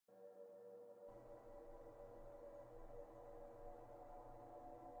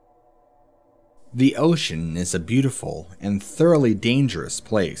The ocean is a beautiful and thoroughly dangerous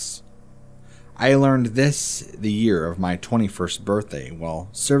place. I learned this the year of my 21st birthday while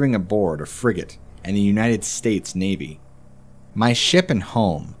serving aboard a frigate in the United States Navy. My ship and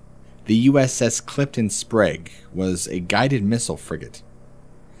home, the U.S.S. Clifton Sprague, was a guided missile frigate.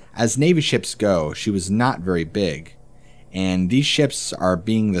 As Navy ships go, she was not very big, and these ships are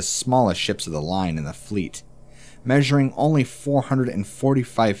being the smallest ships of the line in the fleet, measuring only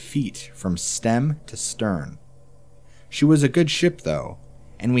 445 feet from stem to stern. She was a good ship though,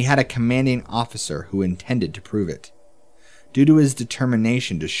 and we had a commanding officer who intended to prove it. Due to his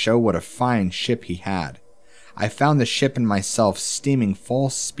determination to show what a fine ship he had, I found the ship and myself steaming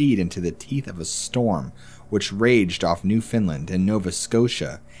full speed into the teeth of a storm which raged off Newfoundland and Nova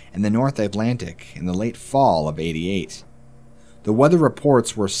Scotia in the North Atlantic in the late fall of '88. The weather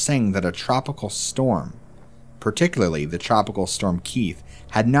reports were saying that a tropical storm, particularly the tropical storm Keith,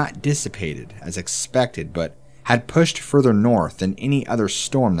 had not dissipated as expected but had pushed further north than any other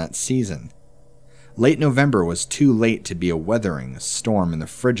storm that season. Late November was too late to be a weathering storm in the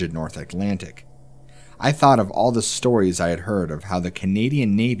frigid North Atlantic. I thought of all the stories I had heard of how the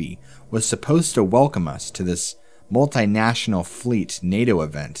Canadian Navy was supposed to welcome us to this multinational fleet NATO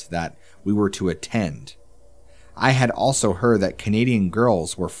event that we were to attend. I had also heard that Canadian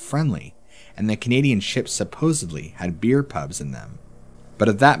girls were friendly and the Canadian ships supposedly had beer pubs in them. But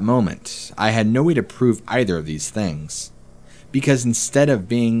at that moment, I had no way to prove either of these things, because instead of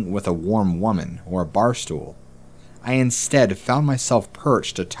being with a warm woman or a bar stool, I instead found myself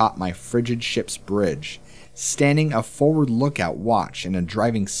perched atop my frigid ship's bridge, standing a forward lookout watch in a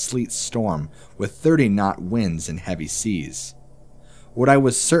driving sleet storm with 30-knot winds and heavy seas. What I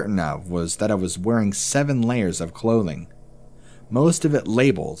was certain of was that I was wearing 7 layers of clothing, most of it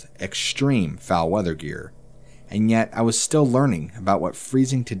labeled extreme foul weather gear, and yet I was still learning about what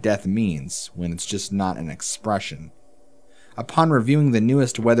freezing to death means when it's just not an expression. Upon reviewing the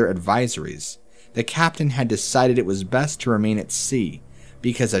newest weather advisories, the captain had decided it was best to remain at sea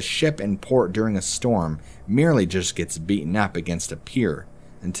because a ship in port during a storm merely just gets beaten up against a pier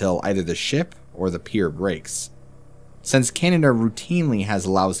until either the ship or the pier breaks. Since Canada routinely has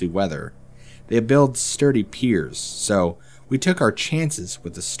lousy weather, they build sturdy piers, so we took our chances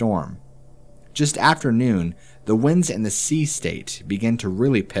with the storm. Just after noon, the winds in the sea state began to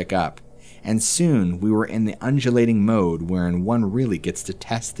really pick up, and soon we were in the undulating mode wherein one really gets to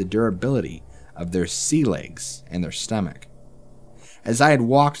test the durability of their sea legs and their stomach. As I had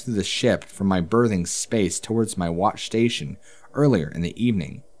walked through the ship from my berthing space towards my watch station earlier in the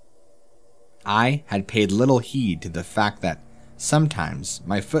evening, I had paid little heed to the fact that sometimes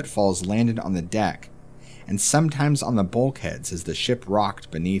my footfalls landed on the deck, and sometimes on the bulkheads as the ship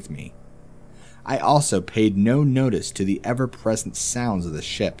rocked beneath me. I also paid no notice to the ever-present sounds of the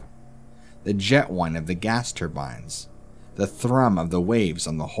ship, the jet whine of the gas turbines, the thrum of the waves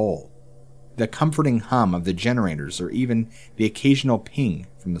on the hull, the comforting hum of the generators, or even the occasional ping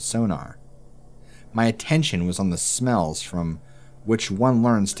from the sonar. My attention was on the smells from which one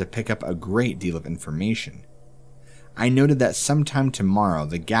learns to pick up a great deal of information. I noted that sometime tomorrow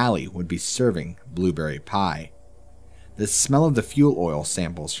the galley would be serving blueberry pie. The smell of the fuel oil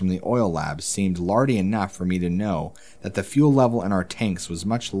samples from the oil labs seemed lardy enough for me to know that the fuel level in our tanks was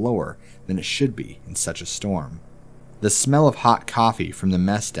much lower than it should be in such a storm. The smell of hot coffee from the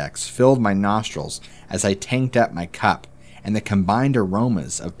mess decks filled my nostrils as I tanked up my cup, and the combined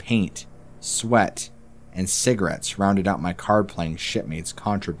aromas of paint, sweat, and cigarettes rounded out my card-playing shipmates'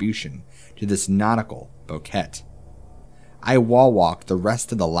 contribution to this nautical bouquet. I wall-walked the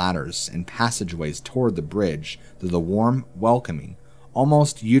rest of the ladders and passageways toward the bridge through the warm, welcoming,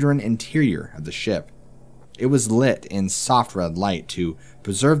 almost uterine interior of the ship. It was lit in soft red light to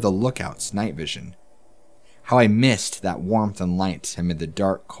preserve the lookout's night vision. How I missed that warmth and light amid the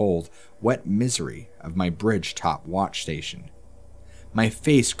dark, cold, wet misery of my bridge-top watch station. My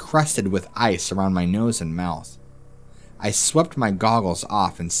face crusted with ice around my nose and mouth. I swept my goggles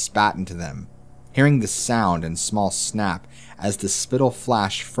off and spat into them, hearing the sound and small snap as the spittle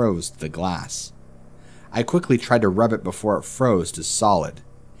flash froze to the glass. I quickly tried to rub it before it froze to solid,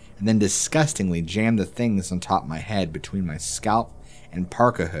 and then disgustingly jammed the things on top of my head between my scalp and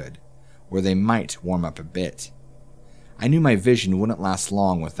parka hood, where they might warm up a bit. I knew my vision wouldn't last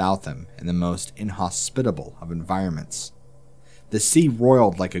long without them in the most inhospitable of environments. The sea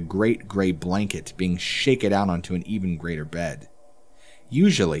roiled like a great gray blanket being shaken out onto an even greater bed,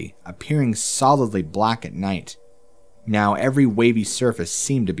 usually appearing solidly black at night. Now every wavy surface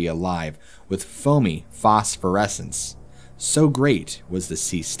seemed to be alive with foamy phosphorescence, so great was the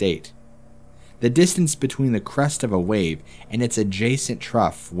sea state. The distance between the crest of a wave and its adjacent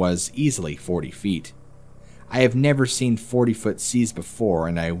trough was easily 40 feet. I have never seen 40-foot seas before,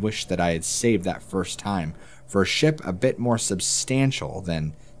 and I wish that I had saved that first time for a ship a bit more substantial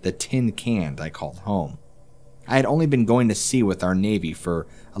than the tin can I called home. I had only been going to sea with our Navy for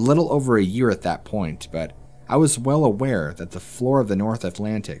a little over a year at that point, but I was well aware that the floor of the North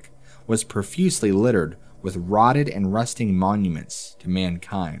Atlantic was profusely littered with rotted and rusting monuments to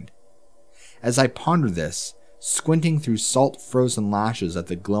mankind. As I pondered this, squinting through salt-frozen lashes at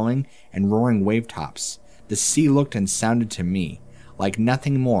the glowing and roaring wavetops, the sea looked and sounded to me like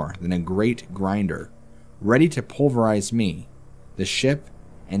nothing more than a great grinder, ready to pulverize me, the ship,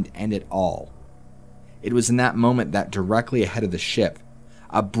 and end it all. It was in that moment that directly ahead of the ship,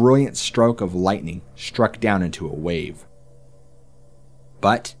 a brilliant stroke of lightning struck down into a wave.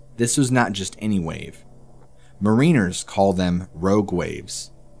 But this was not just any wave. Mariners call them rogue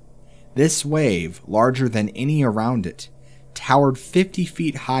waves. This wave, larger than any around it, towered 50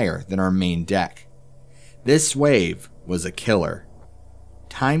 feet higher than our main deck. This wave was a killer.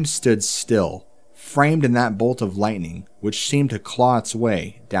 Time stood still, framed in that bolt of lightning which seemed to claw its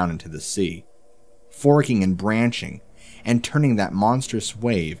way down into the sea, forking and branching, and turning that monstrous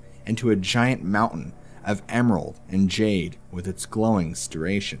wave into a giant mountain of emerald and jade with its glowing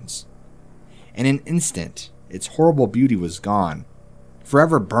striations. In an instant, its horrible beauty was gone,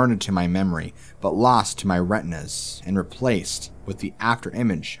 forever burned into my memory, but lost to my retinas and replaced with the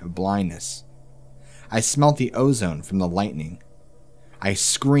after-image of blindness. I smelt the ozone from the lightning. I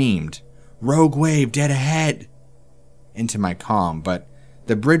screamed, "Rogue wave dead ahead!" into my comm, but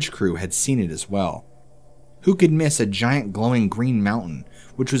the bridge crew had seen it as well. Who could miss a giant glowing green mountain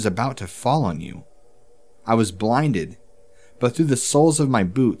which was about to fall on you? I was blinded, but through the soles of my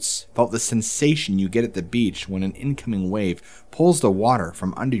boots felt the sensation you get at the beach when an incoming wave pulls the water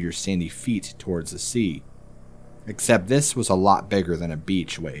from under your sandy feet towards the sea. Except this was a lot bigger than a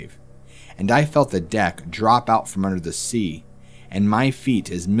beach wave, and I felt the deck drop out from under the sea, and my feet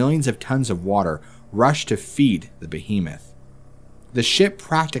as millions of tons of water rushed to feed the behemoth. The ship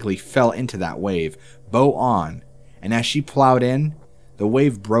practically fell into that wave, bow on, and as she plowed in, the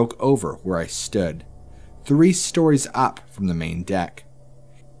wave broke over where I stood, 3 stories up from the main deck.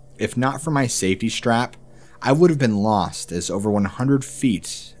 If not for my safety strap, I would have been lost as over 100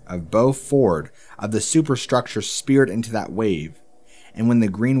 feet of bow forward of the superstructure speared into that wave, and when the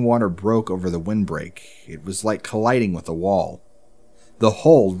green water broke over the windbreak, it was like colliding with a wall. The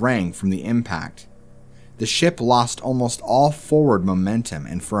hull rang from the impact. The ship lost almost all forward momentum,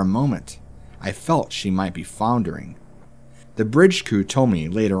 and for a moment, I felt she might be foundering. The bridge crew told me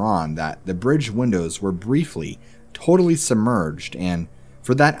later on that the bridge windows were briefly totally submerged, and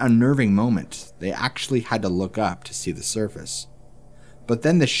for that unnerving moment, they actually had to look up to see the surface. But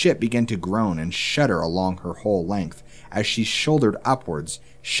then the ship began to groan and shudder along her whole length as she shouldered upwards,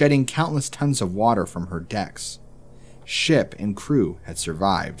 shedding countless tons of water from her decks. Ship and crew had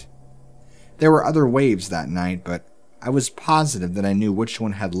survived. There were other waves that night, but I was positive that I knew which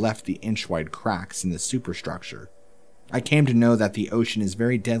one had left the inch-wide cracks in the superstructure. I came to know that the ocean is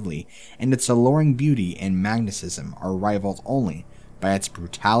very deadly, and its alluring beauty and magnetism are rivaled only by its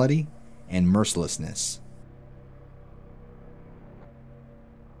brutality and mercilessness.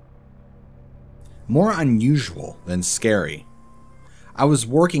 More unusual than scary. I was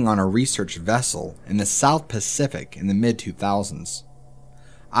working on a research vessel in the South Pacific in the mid-2000s.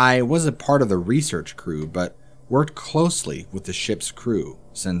 I was a part of the research crew, but worked closely with the ship's crew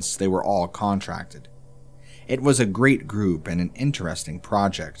since they were all contracted. It was a great group and an interesting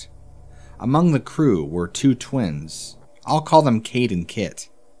project. Among the crew were 2 twins. I'll call them Kate and Kit.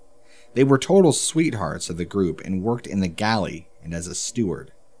 They were total sweethearts of the group and worked in the galley and as a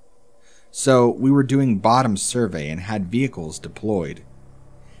steward. So we were doing bottom survey and had vehicles deployed.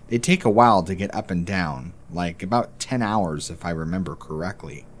 They take a while to get up and down, like about 10 hours if I remember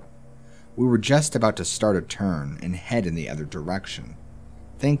correctly. We were just about to start a turn and head in the other direction.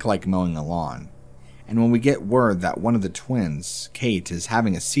 Think like mowing a lawn. And when we get word that one of the twins, Kate, is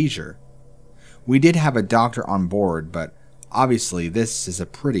having a seizure. We did have a doctor on board, but obviously this is a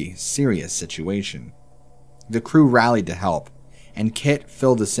pretty serious situation. The crew rallied to help, and Kit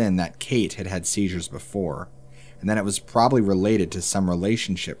filled us in that Kate had had seizures before, and that it was probably related to some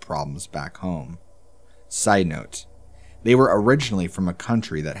relationship problems back home. Side note, they were originally from a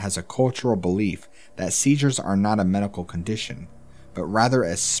country that has a cultural belief that seizures are not a medical condition, but rather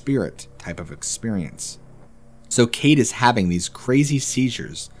a spirit type of experience. So Kate is having these crazy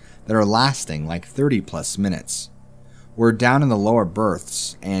seizures that are lasting like 30 plus minutes. We're down in the lower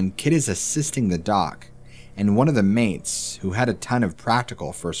berths, and Kit is assisting the doc, and one of the mates, who had a ton of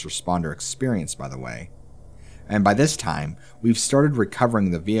practical first responder experience, by the way. And by this time, we've started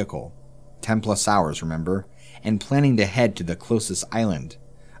recovering the vehicle, 10 plus hours, remember, and planning to head to the closest island,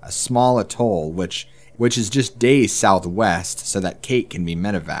 a small atoll which is just days southwest so that Kate can be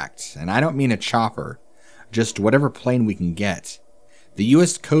medevaced. And I don't mean a chopper, just whatever plane we can get. The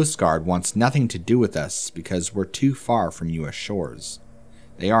U.S. Coast Guard wants nothing to do with us because we're too far from U.S. shores.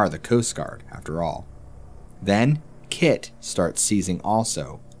 They are the Coast Guard, after all. Then, Kit starts seizing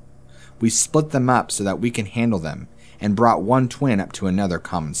also. We split them up so that we can handle them, and brought one twin up to another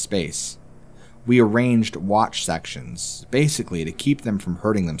common space. We arranged watch sections, basically to keep them from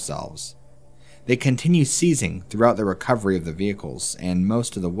hurting themselves. They continue seizing throughout the recovery of the vehicles, and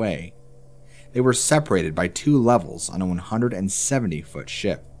most of the way. They were separated by 2 levels on a 170-foot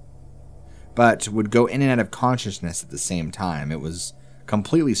ship, but would go in and out of consciousness at the same time. It was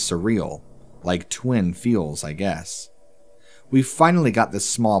completely surreal, like twin feels, I guess. We finally got this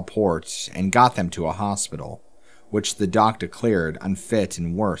small port and got them to a hospital, which the doc declared unfit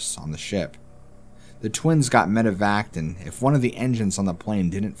and worse on the ship. The twins got medevaced, and if one of the engines on the plane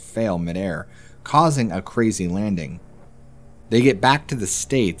didn't fail midair, causing a crazy landing, they get back to the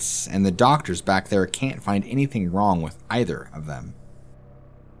States, and the doctors back there can't find anything wrong with either of them.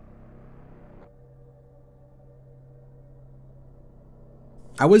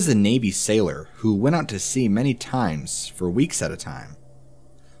 I was a Navy sailor who went out to sea many times for weeks at a time.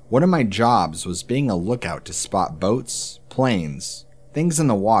 One of my jobs was being a lookout to spot boats, planes, things in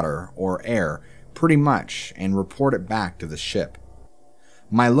the water or air pretty much, and report it back to the ship.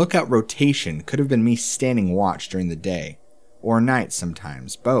 My lookout rotation could have been me standing watch during the day, or night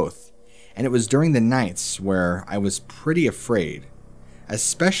sometimes, both, and it was during the nights where I was pretty afraid,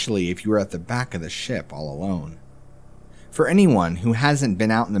 especially if you were at the back of the ship all alone. For anyone who hasn't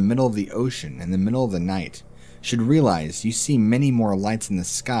been out in the middle of the ocean in the middle of the night should realize you see many more lights in the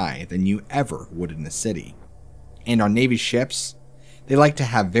sky than you ever would in the city. And on Navy ships, they like to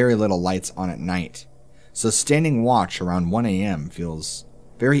have very little lights on at night, so standing watch around 1 a.m. feels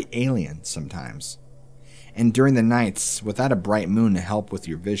very alien sometimes. And during the nights, without a bright moon to help with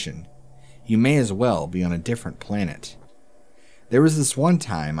your vision, you may as well be on a different planet. There was this one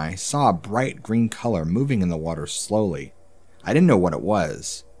time I saw a bright green color moving in the water slowly. I didn't know what it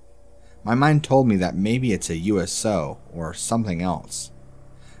was. My mind told me that maybe it's a U.S.A. or something else.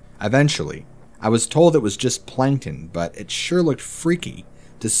 Eventually, I was told it was just plankton, but it sure looked freaky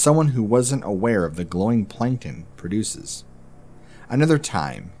to someone who wasn't aware of the glowing plankton produces. Another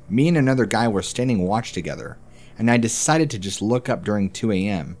time, me and another guy were standing watch together, and I decided to just look up during 2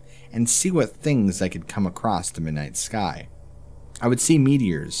 a.m. and see what things I could come across the midnight sky. I would see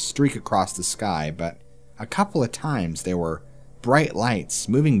meteors streak across the sky, but a couple of times there were bright lights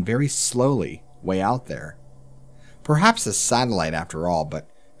moving very slowly way out there. Perhaps a satellite after all, but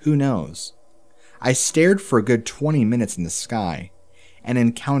who knows? I stared for a good 20 minutes in the sky and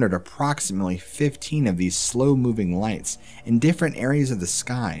encountered approximately 15 of these slow-moving lights in different areas of the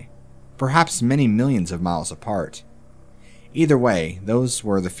sky, perhaps many millions of miles apart. Either way, those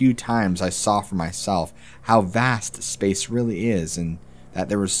were the few times I saw for myself how vast space really is, and that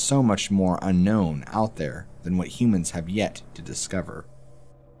there was so much more unknown out there than what humans have yet to discover.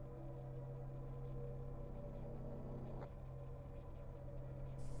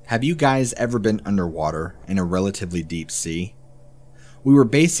 Have you guys ever been underwater in a relatively deep sea? We were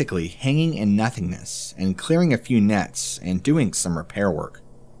basically hanging in nothingness and clearing a few nets and doing some repair work.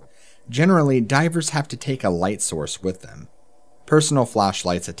 Generally, divers have to take a light source with them, personal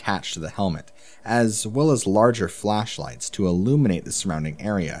flashlights attached to the helmet, as well as larger flashlights to illuminate the surrounding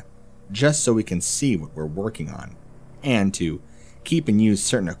area, just so we can see what we're working on, and to keep and use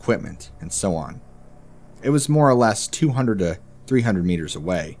certain equipment, and so on. It was more or less 200 to 300 meters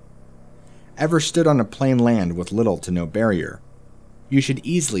away. Ever stood on a plain land with little to no barrier? You should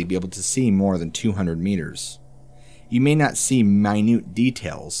easily be able to see more than 200 meters. You may not see minute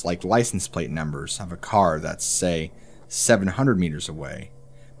details like license plate numbers of a car that's, say, 700 meters away,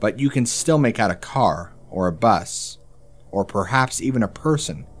 but you can still make out a car or a bus, or perhaps even a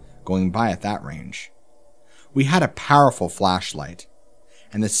person going by at that range. We had a powerful flashlight,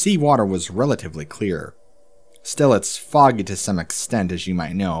 and the seawater was relatively clear. Still, it's foggy to some extent, as you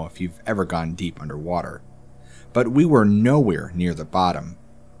might know if you've ever gone deep underwater. But we were nowhere near the bottom,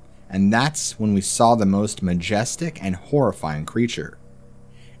 and that's when we saw the most majestic and horrifying creature.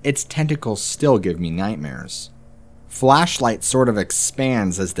 Its tentacles still give me nightmares. Flashlight sort of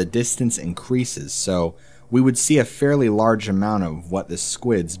expands as the distance increases, so we would see a fairly large amount of what the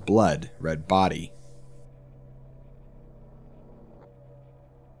squid's blood-red body.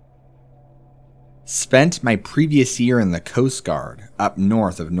 Spent my previous year in the Coast Guard up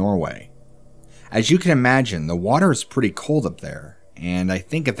north of Norway. As you can imagine, the water is pretty cold up there, and I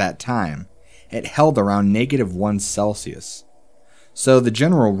think at that time, it held around -1°C. So the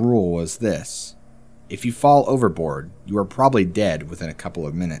general rule was this: if you fall overboard, you are probably dead within a couple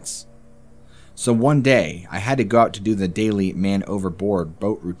of minutes. So one day, I had to go out to do the daily man overboard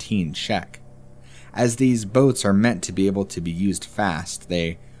boat routine check. As these boats are meant to be able to be used fast,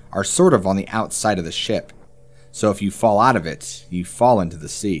 they are sort of on the outside of the ship, so if you fall out of it, you fall into the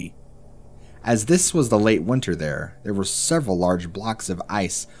sea. As this was the late winter there were several large blocks of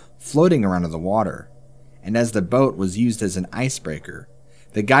ice floating around in the water, and as the boat was used as an icebreaker,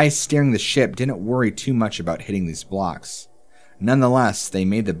 the guys steering the ship didn't worry too much about hitting these blocks. Nonetheless, they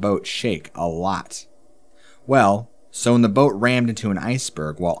made the boat shake a lot. Well, so when the boat rammed into an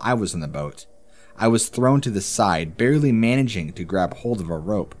iceberg while I was in the boat, I was thrown to the side, barely managing to grab hold of a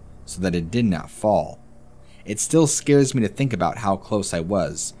rope so that it did not fall. It still scares me to think about how close I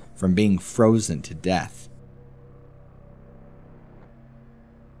was from being frozen to death.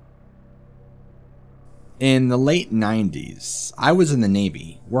 In the late 90s, I was in the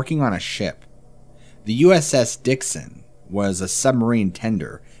Navy working on a ship. The USS Dixon was a submarine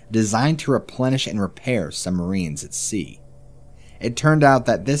tender designed to replenish and repair submarines at sea. It turned out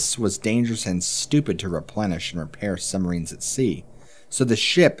that this was dangerous and stupid to replenish and repair submarines at sea, so the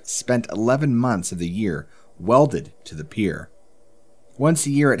ship spent 11 months of the year welded to the pier. Once a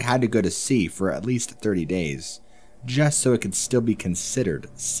year it had to go to sea for at least 30 days, just so it could still be considered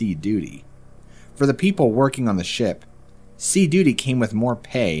sea duty. For the people working on the ship, sea duty came with more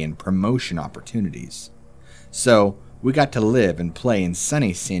pay and promotion opportunities. So we got to live and play in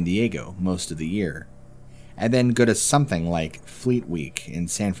sunny San Diego most of the year, and then go to something like Fleet Week in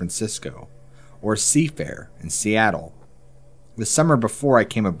San Francisco, or Seafair in Seattle. The summer before I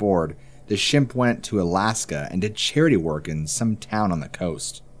came aboard, the ship went to Alaska and did charity work in some town on the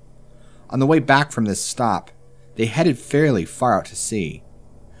coast. On the way back from this stop, they headed fairly far out to sea.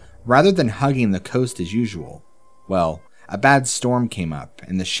 Rather than hugging the coast as usual, well, a bad storm came up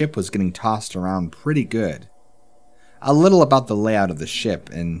and the ship was getting tossed around pretty good. A little about the layout of the ship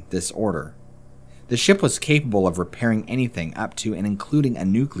in this order. The ship was capable of repairing anything up to and including a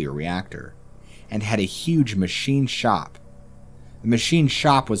nuclear reactor, and had a huge machine shop. The machine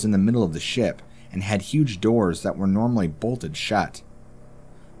shop was in the middle of the ship and had huge doors that were normally bolted shut.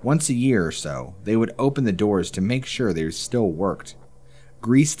 Once a year or so, they would open the doors to make sure they still worked,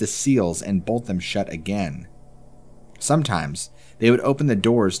 grease the seals and bolt them shut again. Sometimes, they would open the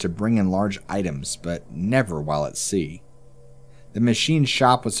doors to bring in large items, but never while at sea. The machine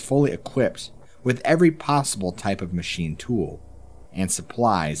shop was fully equipped with every possible type of machine tool, and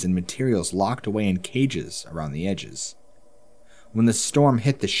supplies and materials locked away in cages around the edges. When the storm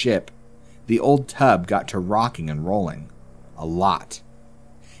hit the ship, the old tub got to rocking and rolling. A lot.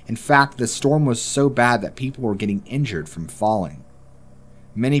 In fact, the storm was so bad that people were getting injured from falling.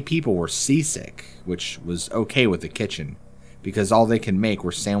 Many people were seasick, which was okay with the kitchen, because all they could make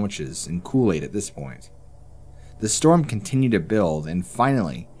were sandwiches and Kool-Aid at this point. The storm continued to build, and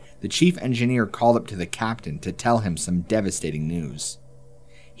finally, the chief engineer called up to the captain to tell him some devastating news.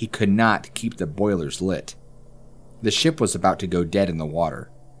 He could not keep the boilers lit. The ship was about to go dead in the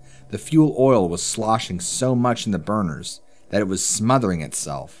water. The fuel oil was sloshing so much in the burners that it was smothering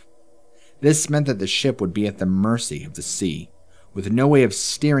itself. This meant that the ship would be at the mercy of the sea, with no way of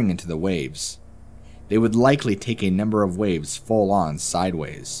steering into the waves. They would likely take a number of waves full on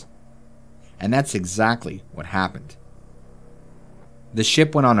sideways. And that's exactly what happened. The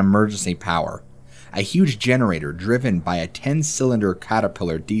ship went on emergency power, a huge generator driven by a 10-cylinder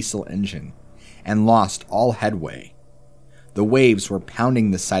Caterpillar diesel engine, and lost all headway. The waves were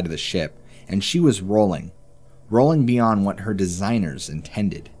pounding the side of the ship, and she was rolling beyond what her designers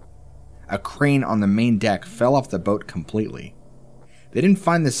intended. A crane on the main deck fell off the boat completely. They didn't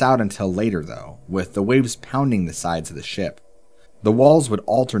find this out until later though, with the waves pounding the sides of the ship. The walls would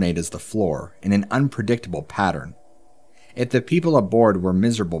alternate as the floor in an unpredictable pattern. If the people aboard were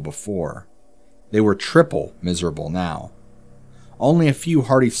miserable before, they were triple miserable now. Only a few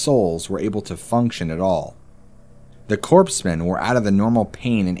hardy souls were able to function at all. The corpsemen were out of the normal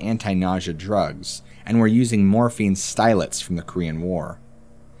pain and anti-nausea drugs, and were using morphine stylets from the Korean War.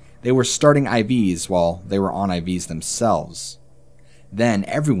 They were starting IVs while they were on IVs themselves. Then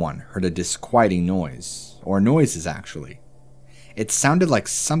everyone heard a disquieting noise, or noises actually. It sounded like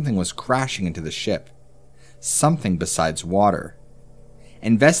something was crashing into the ship. Something besides water.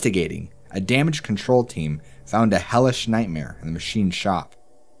 Investigating, a damage control team found a hellish nightmare in the machine shop.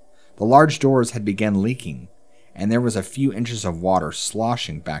 The large doors had begun leaking, and there was a few inches of water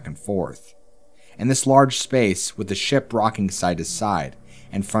sloshing back and forth. In this large space, with the ship rocking side to side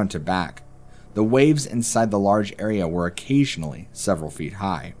and front to back, the waves inside the large area were occasionally several feet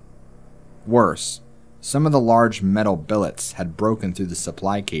high. Worse, some of the large metal billets had broken through the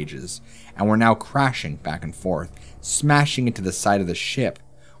supply cages and were now crashing back and forth, smashing into the side of the ship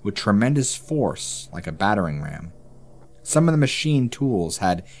with tremendous force like a battering ram. Some of the machine tools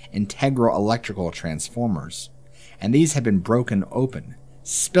had integral electrical transformers, and these had been broken open,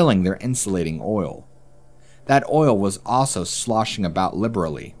 spilling their insulating oil. That oil was also sloshing about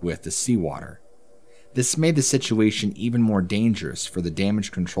liberally with the seawater. This made the situation even more dangerous for the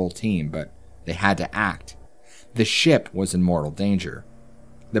damage control team, but they had to act. The ship was in mortal danger.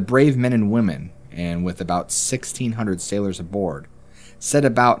 The brave men and women, and with about 1,600 sailors aboard, set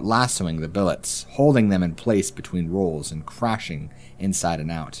about lassoing the billets, holding them in place between rolls and crashing inside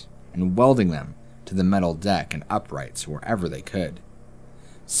and out, and welding them to the metal deck and uprights wherever they could.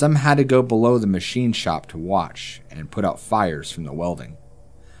 Some had to go below the machine shop to watch and put out fires from the welding.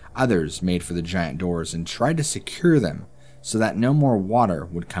 Others made for the giant doors and tried to secure them so that no more water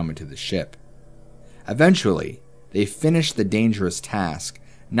would come into the ship. Eventually, they finished the dangerous task,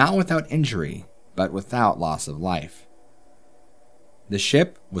 not without injury, but without loss of life. The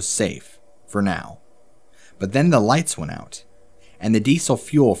ship was safe, for now. But then the lights went out, and the diesel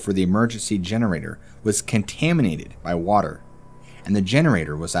fuel for the emergency generator was contaminated by water, and the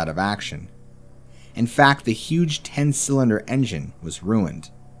generator was out of action. In fact, the huge 10-cylinder engine was ruined.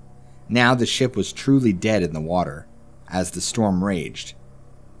 Now the ship was truly dead in the water, as the storm raged.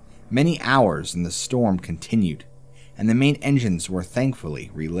 Many hours in the storm continued, and the main engines were thankfully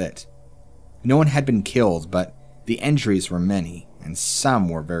relit. No one had been killed, but the injuries were many, and some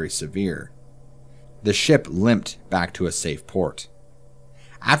were very severe. The ship limped back to a safe port.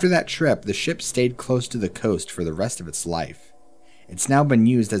 After that trip, the ship stayed close to the coast for the rest of its life. It's now been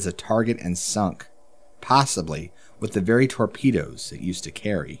used as a target and sunk, possibly with the very torpedoes it used to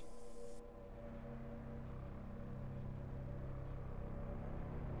carry.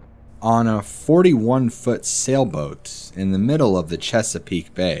 On a 41-foot sailboat in the middle of the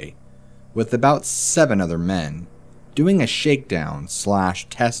Chesapeake Bay, with about 7 other men, doing a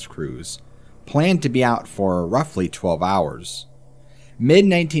shakedown/test cruise, planned to be out for roughly 12 hours.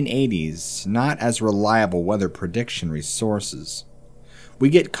 Mid-1980s, not as reliable weather prediction resources. We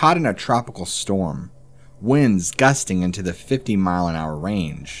get caught in a tropical storm, winds gusting into the 50-mile-an-hour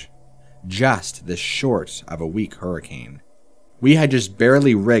range, just this short of a weak hurricane. We had just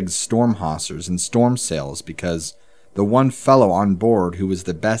barely rigged storm hawsers and storm sails because the one fellow on board who was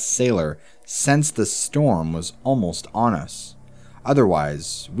the best sailor sensed the storm was almost on us.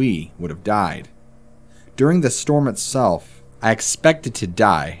 Otherwise, we would have died. During the storm itself, I expected to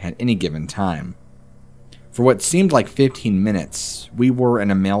die at any given time. For what seemed like 15 minutes, we were in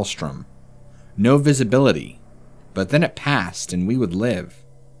a maelstrom. No visibility, but then it passed and we would live.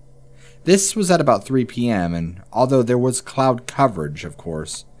 This was at about 3 p.m., and although there was cloud coverage, of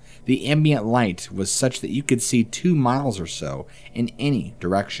course, the ambient light was such that you could see 2 miles or so in any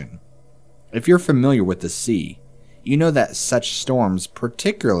direction. If you're familiar with the sea, you know that such storms,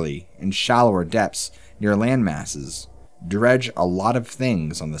 particularly in shallower depths near land masses, dredge a lot of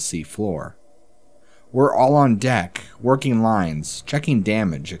things on the sea floor. We're all on deck, working lines, checking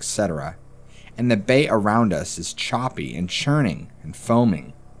damage, etc., and the bay around us is choppy and churning and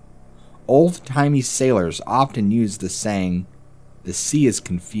foaming. Old-timey sailors often use the saying, "The sea is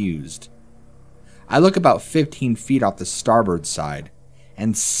confused." I look about 15 feet off the starboard side,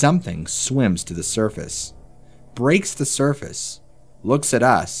 and something swims to the surface, breaks the surface, looks at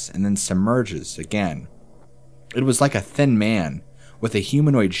us, and then submerges again. It was like a thin man, with a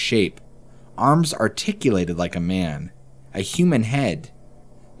humanoid shape, arms articulated like a man, a human head,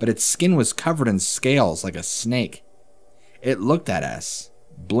 but its skin was covered in scales like a snake. It looked at us,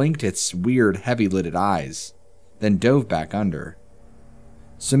 blinked its weird heavy-lidded eyes, then dove back under.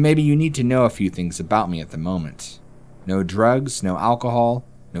 So maybe you need to know a few things about me at the moment. No drugs, no alcohol,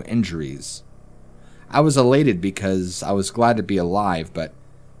 no injuries. I was elated because I was glad to be alive, but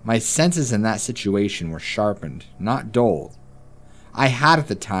my senses in that situation were sharpened, not dulled. I had at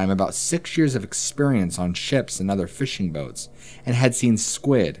the time about 6 years of experience on ships and other fishing boats, and had seen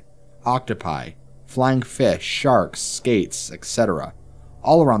squid, octopi, flying fish, sharks, skates, etc.,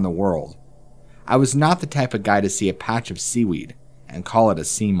 all around the world. I was not the type of guy to see a patch of seaweed and call it a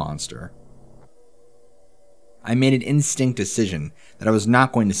sea monster. I made an instinct decision that I was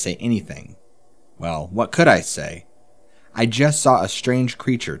not going to say anything. Well, what could I say? I just saw a strange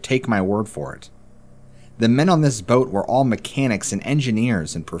creature, take my word for it. The men on this boat were all mechanics and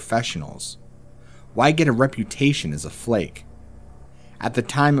engineers and professionals. Why get a reputation as a flake? At the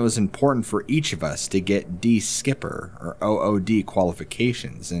time, it was important for each of us to get D-Skipper or OOD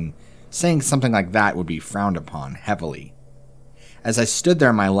qualifications, and saying something like that would be frowned upon heavily. As I stood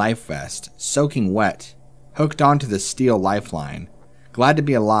there in my life vest, soaking wet, hooked onto the steel lifeline, glad to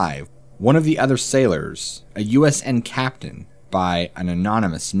be alive, one of the other sailors, a U.S.A. captain by an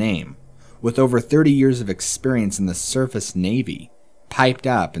anonymous name, with over 30 years of experience in the surface navy, piped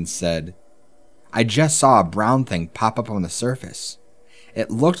up and said, "I just saw a brown thing pop up on the surface. It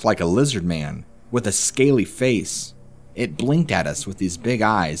looked like a lizard man, with a scaly face. It blinked at us with these big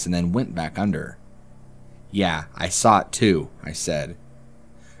eyes and then went back under." "Yeah, I saw it too," I said.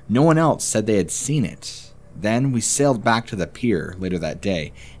 No one else said they had seen it. Then we sailed back to the pier later that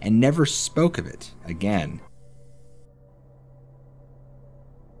day and never spoke of it again.